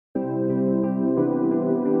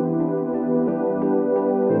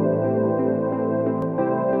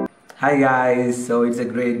Hi guys, so it's a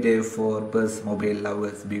great day for PES Mobile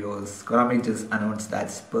lovers because Konami just announced that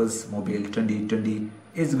PES Mobile 2020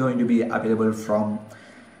 is going to be available from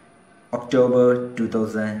October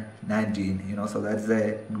 2019. So that's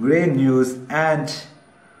a great news, and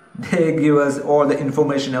they give us all the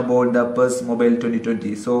information about the PES Mobile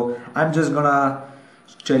 2020. So I'm just gonna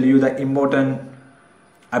tell you the important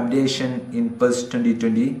updation in PES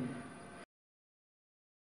 2020.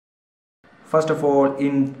 First of all,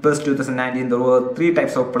 in PES 2019, there were three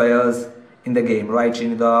types of players in the game, right?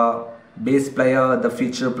 In the base player, the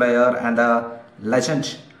feature player, and the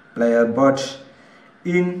legend player. But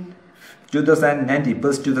in 2019,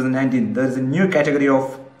 PES 2019, there is a new category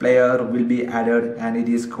of player will be added, and it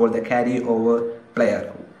is called the carryover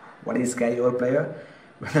player. What is carryover player?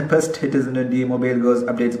 When the PES 2020 mobile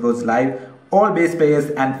updates goes live, all base players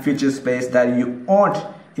and features players that you owned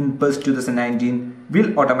in PES 2019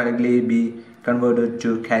 will automatically be converted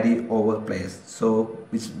to carryover players. So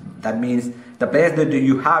that means the players that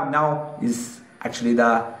you have now is actually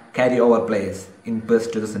the carryover players in PES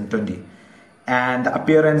 2020. And the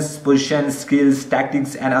appearance, position, skills,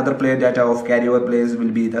 tactics and other player data of carryover players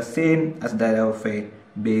will be the same as that of a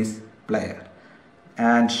base player.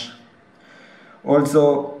 And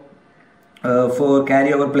also for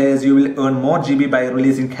carryover players, you will earn more GB by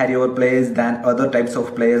releasing carryover players than other types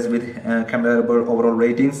of players with comparable overall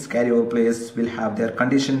ratings. Carryover players will have their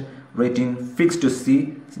condition rating fixed to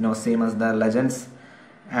C, same as the legends,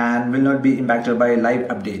 and will not be impacted by live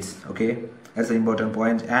updates. Okay, that's an important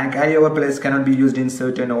point. And carryover players cannot be used in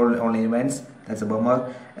certain online events. That's a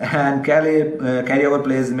bummer. And carryover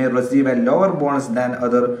players may receive a lower bonus than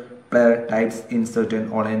other player types in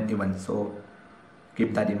certain online events. So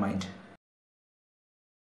keep that in mind.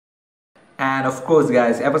 And of course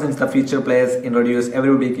guys, ever since the feature players introduced,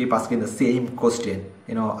 everybody keep asking the same question,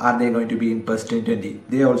 are they going to be in PES 2020?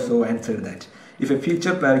 They also answered that if a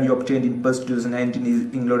feature player you obtained in PES 2019 is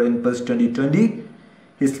included in PES 2020,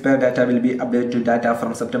 his player data will be updated to data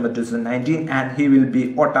from September 2019, and he will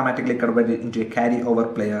be automatically converted into a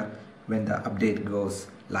carryover player when the update goes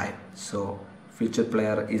live. So feature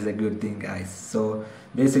player is a good thing guys. So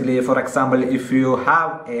basically, for example, if you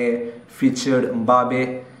have a featured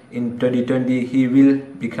Mbappe in 2020, he will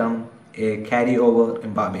become a carryover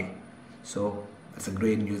Mbappe. So that's a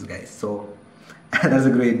great news guys. So that's a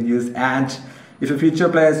great news. And if a future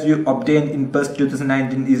players you obtain in PES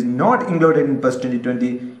 2019 is not included in PES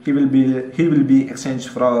 2020, he will be exchanged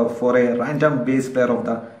for a random base player of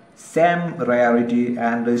the same rarity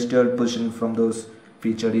and registered position from those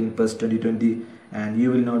featured in PES 2020, and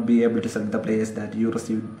you will not be able to select the players that you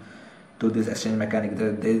received to this exchange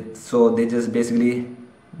mechanic. So they just basically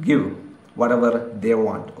give whatever they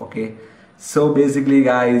want. Okay, so basically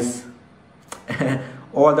guys,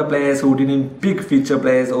 all the players who didn't pick feature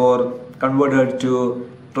players or converted to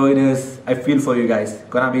traders, I feel for you guys.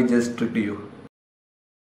 Konami just tricked you.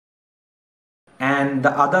 And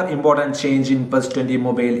the other important change in PES 20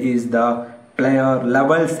 mobile is the player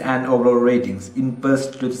levels and overall ratings. In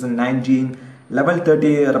PES 2019, level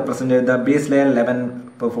 30 represented the baseline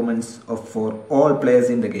 11 performance for all players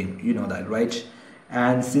in the game. You know that, right?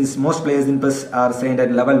 And since most players in PES are signed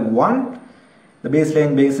at level 1, the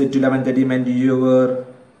baseline base to 1130 meant you were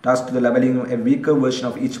tasked to the leveling a weaker version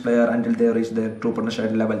of each player until they reach their true potential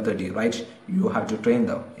at level 30, right? You have to train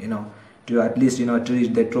them, to at least, to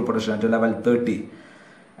reach their true potential to level 30.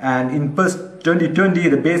 And in PES 2020,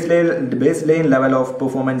 the baseline level of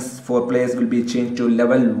performance for players will be changed to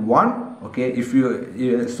level 1. Okay, if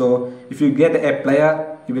you get a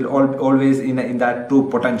player, you will always in that true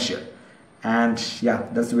potential. And yeah,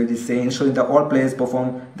 that's what it is saying, ensuring that all players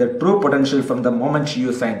perform their true potential from the moment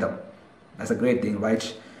you sign them. That's a great thing, right?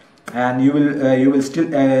 And you will still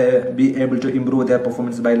be able to improve their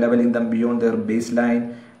performance by leveling them beyond their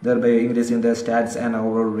baseline, thereby increasing their stats and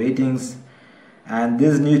overall ratings. And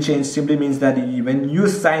this new change simply means that when you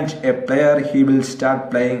sign a player, he will start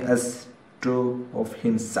playing as true of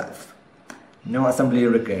himself. No assembly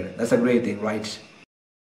required. That's a great thing, right?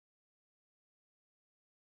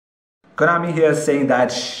 Konami here is saying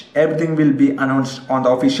that everything will be announced on the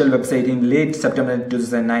official website in late September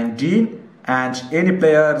 2019, and any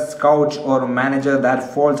player, scout or manager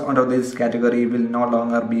that falls under this category will no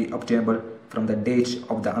longer be obtainable from the date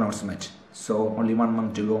of the announcement. So only 1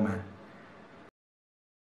 month to go, man.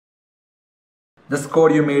 The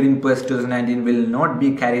score you made in PES 2019 will not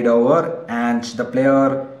be carried over, and the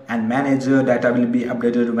player and manager data will be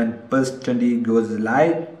updated when PES 20 goes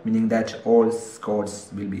live, meaning that all scores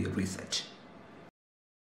will be reset.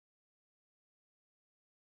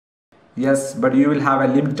 Yes, but you will have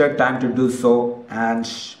a limited time to do so, and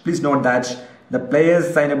please note that The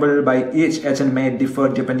players signable by each agent may differ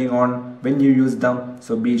depending on when you use them,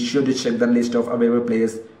 so be sure to check the list of available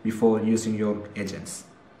players before using your agents.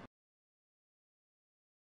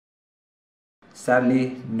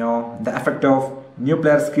 Sadly, no. The effect of new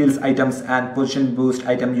player skills items and position boost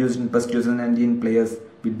item used in PES 2019 players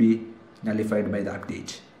will be nullified by the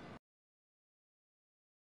update.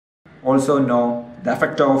 Also, no. The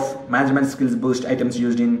effect of management skills boost items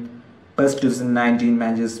used in PES 2019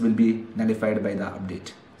 matches will be nullified by the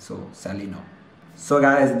update. So sadly, no. So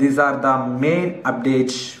guys, these are the main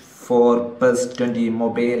updates for PES 20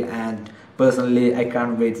 mobile, and personally I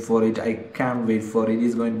can't wait for it.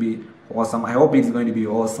 It's going to be awesome. I hope it's going to be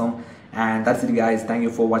awesome. And that's it guys. Thank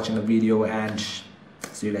you for watching the video, and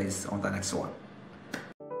see you guys on the next one.